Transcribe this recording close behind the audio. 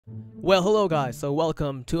Well, hello guys, so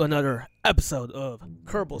welcome to another episode of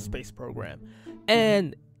Kerbal Space Program.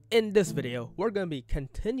 And in this video, we're going to be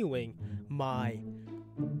continuing my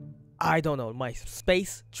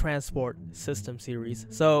space transport system series.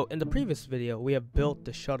 So in the previous video, we have built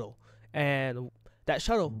the shuttle, and that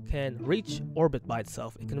shuttle can reach orbit by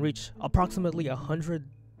itself. It can reach approximately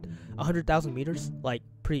 100,000 meters, like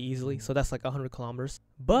pretty easily. So that's like 100 kilometers.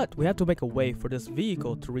 But we have to make a way for this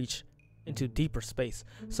vehicle to reach into deeper space,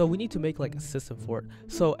 so we need to make like a system for it.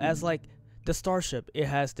 So as like the starship, it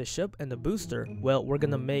has the ship and the booster. Well, we're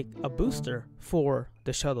gonna make a booster for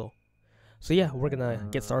the shuttle. So yeah, we're gonna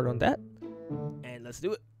get started on that, and let's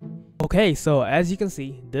do it. Okay, so as you can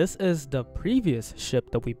see, this is the previous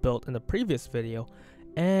ship that we built in the previous video,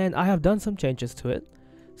 and I have done some changes to it.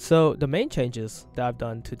 So the main changes that I've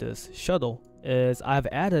done to this shuttle is I've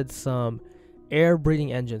added some air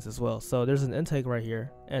breathing engines as well. So there's an intake right here,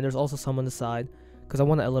 and there's also some on the side because I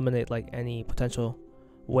want to eliminate like any potential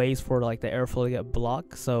ways for like the airflow to get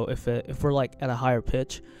blocked. So if we're like at a higher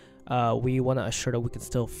pitch, we want to assure that we can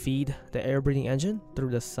still feed the air breathing engine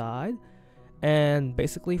through the side. And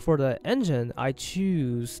basically for the engine, I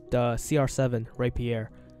choose the CR7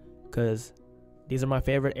 Rapier because these are my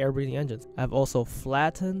favorite air breathing engines. I've also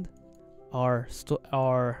flattened our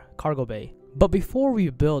cargo bay. But before we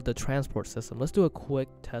build the transport system, let's do a quick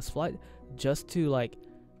test flight just to like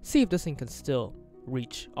see if this thing can still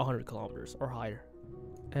reach 100 kilometers or higher.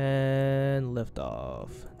 And lift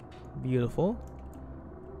off. Beautiful.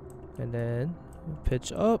 And then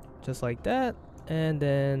pitch up just like that, and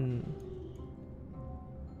then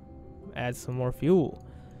add some more fuel.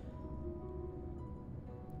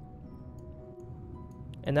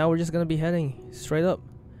 And now we're just gonna be heading straight up.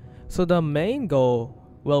 So the main goal,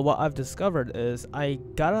 well, what I've discovered is I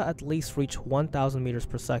gotta at least reach 1,000 meters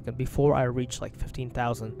per second before I reach like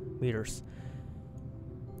 15,000 meters.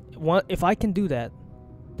 If I can do that,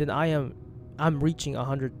 then I'm reaching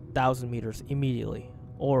 100,000 meters immediately,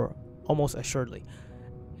 or almost assuredly,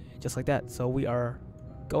 just like that. So we are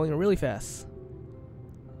going really fast,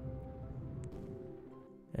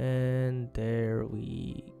 and there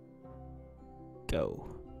we go.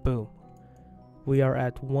 Boom. We are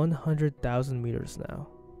at 100,000 meters now.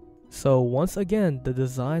 So once again, the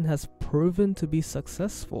design has proven to be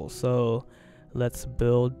successful. So let's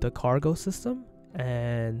build the cargo system,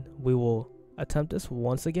 and we will attempt this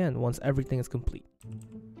once again once everything is complete.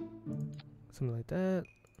 Something like that.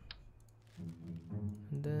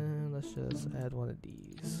 And then let's just add one of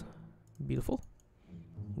these. Beautiful.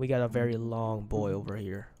 We got a very long boy over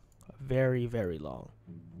here. Very, very long.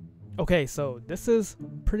 Okay, so this is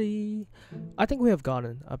pretty, I think we have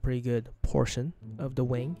gotten a pretty good portion of the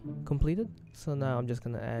wing completed. So now I'm just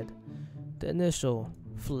gonna add the initial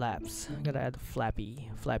flaps. I gotta add flappy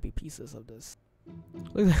pieces of this.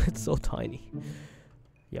 Look at that, it's so tiny.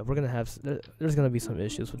 Yeah, we're gonna have, there's gonna be some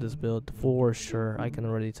issues with this build for sure. I can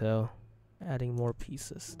already tell. Adding more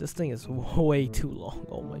pieces. This thing is way too long.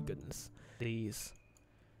 Oh my goodness. These.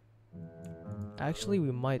 Actually,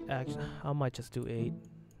 I might just do 8.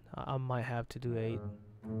 I might have to do 8.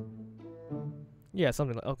 Yeah,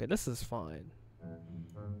 something like, okay, this is fine.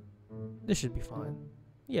 This should be fine.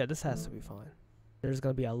 Yeah, this has to be fine. There's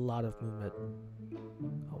gonna be a lot of movement.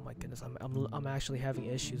 Oh my goodness, I'm actually having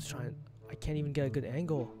issues trying. I can't even get a good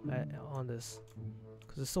angle on this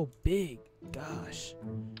because it's so big. Gosh.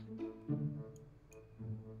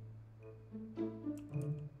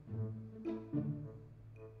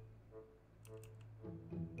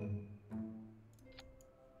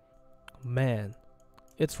 Man,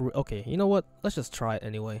 it's okay. You know what? Let's just try it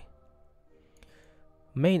anyway.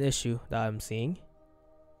 Main issue that I'm seeing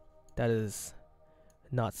that is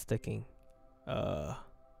not sticking. Yeah,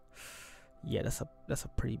 that's a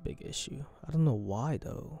pretty big issue. I don't know why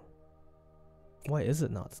though. Why is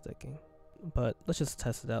it not sticking? But let's just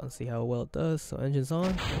test it out and see how well it does. So engine's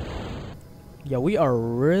on. Yeah, we are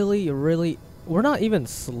really, we're not even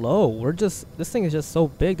slow. We're just, this thing is just so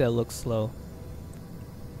big that it looks slow.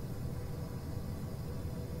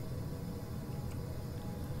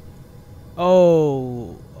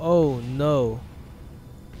 Oh no.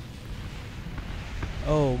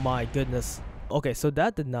 Oh my goodness. Okay, so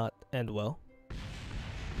that did not end well.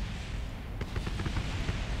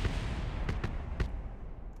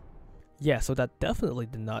 Yeah, so that definitely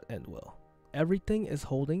did not end well. Everything is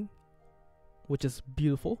holding, which is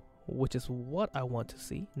beautiful, which is what I want to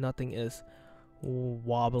see. Nothing is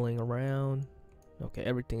wobbling around. Okay,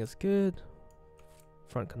 everything is good.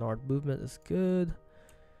 Front canard movement is good.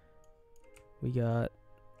 We got,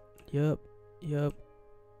 yep.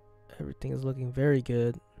 Everything is looking very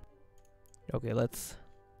good. Okay, let's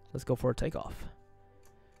go for a takeoff.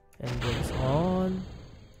 Engines on.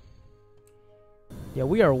 Yeah,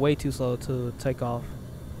 we are way too slow to take off.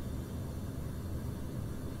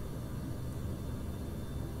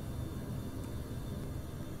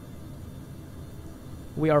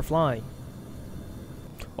 We are flying.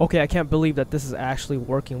 Okay, I can't believe that this is actually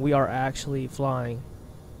working. We are actually flying.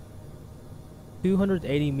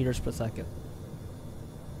 280 meters per second.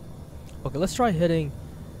 Okay, let's try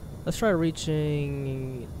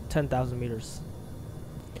reaching 10,000 meters.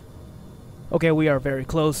 Okay, we are very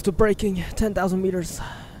close to breaking 10,000 meters.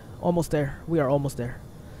 Almost there. We are almost there.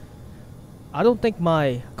 I don't think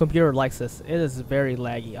my computer likes this. It is very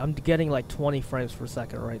laggy. I'm getting like 20 frames per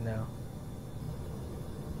second right now.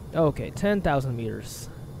 Okay, 10,000 meters.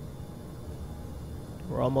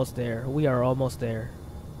 We're almost there. We are almost there.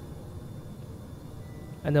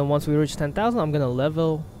 And then once we reach 10,000, I'm gonna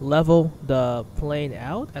level the plane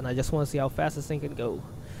out, and I just want to see how fast this thing can go.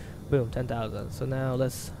 Boom, 10,000. So now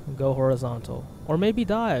let's go horizontal, or maybe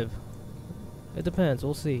dive. It depends.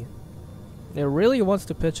 We'll see. It really wants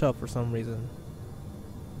to pitch up for some reason.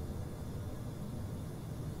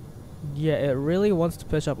 Yeah, it really wants to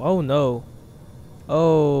pitch up. Oh no.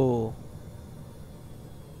 Oh.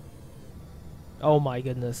 Oh my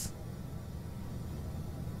goodness.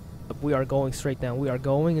 We are going straight down. We are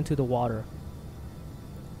going into the water.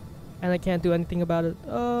 And I can't do anything about it.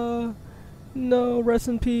 No, rest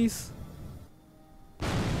in peace.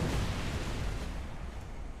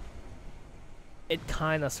 It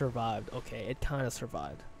kinda survived. Okay, it kinda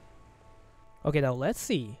survived. Okay, now let's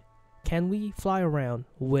see. Can we fly around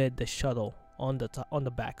with the shuttle on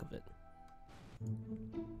the back of it?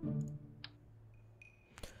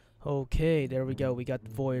 Okay, there we go. We got the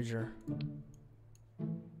Voyager.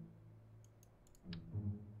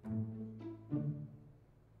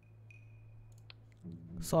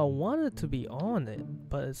 So I wanted to be on it,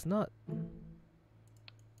 but it's not.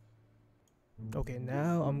 Okay,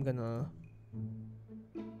 now I'm gonna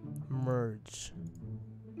merge.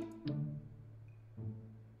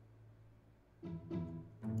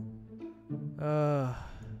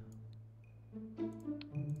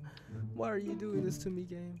 Why are you doing this to me,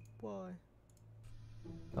 game? Why?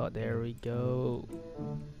 Oh, there we go.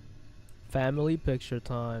 Family picture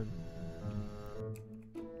time.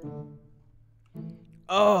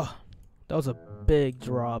 Oh, that was a big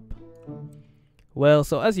drop. Well,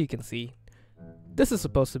 so as you can see, this is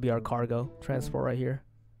supposed to be our cargo transport right here.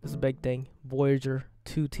 This is a big thing, Voyager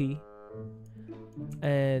 2T.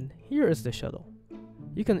 And here is the shuttle.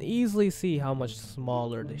 You can easily see how much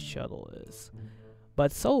smaller the shuttle is.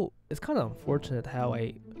 But so it's kind of unfortunate how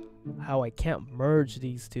I can't merge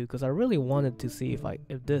these two, because I really wanted to see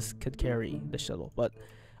if this could carry the shuttle. But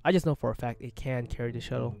I just know for a fact it can carry the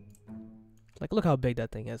shuttle. Like, look how big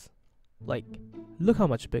that thing is. Like, look how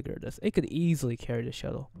much bigger it is. It could easily carry the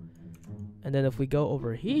shuttle. And then if we go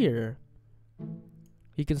over here,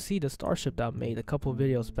 you can see the starship that I made a couple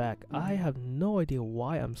videos back. I have no idea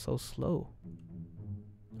why I'm so slow.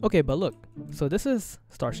 Okay, but look. So this is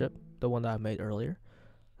starship, the one that I made earlier.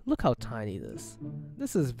 Look how tiny it is.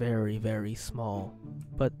 This is very, very small.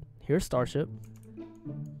 But here's starship.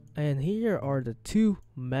 And here are the two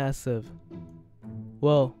massive.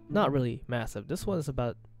 Well, not really massive. This one is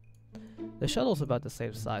about. The shuttle's about the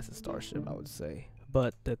same size as starship, I would say.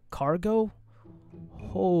 But the cargo.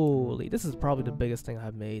 Holy, this is probably the biggest thing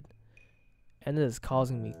I've made. And it is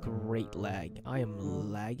causing me great lag. I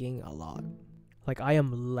am lagging a lot. Like, I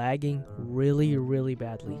am lagging really, really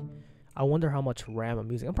badly. I wonder how much RAM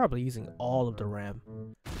I'm using. I'm probably using all of the RAM.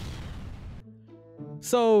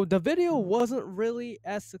 So the video wasn't really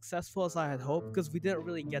as successful as I had hoped, because we didn't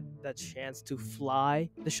really get that chance to fly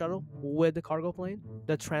the shuttle with the cargo plane,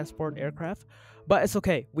 the transport aircraft. But it's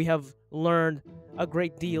okay. We have learned a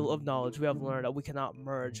great deal of knowledge. We have learned that we cannot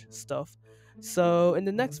merge stuff. So in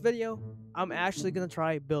the next video, I'm actually going to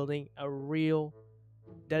try building a real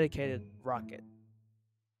dedicated rocket.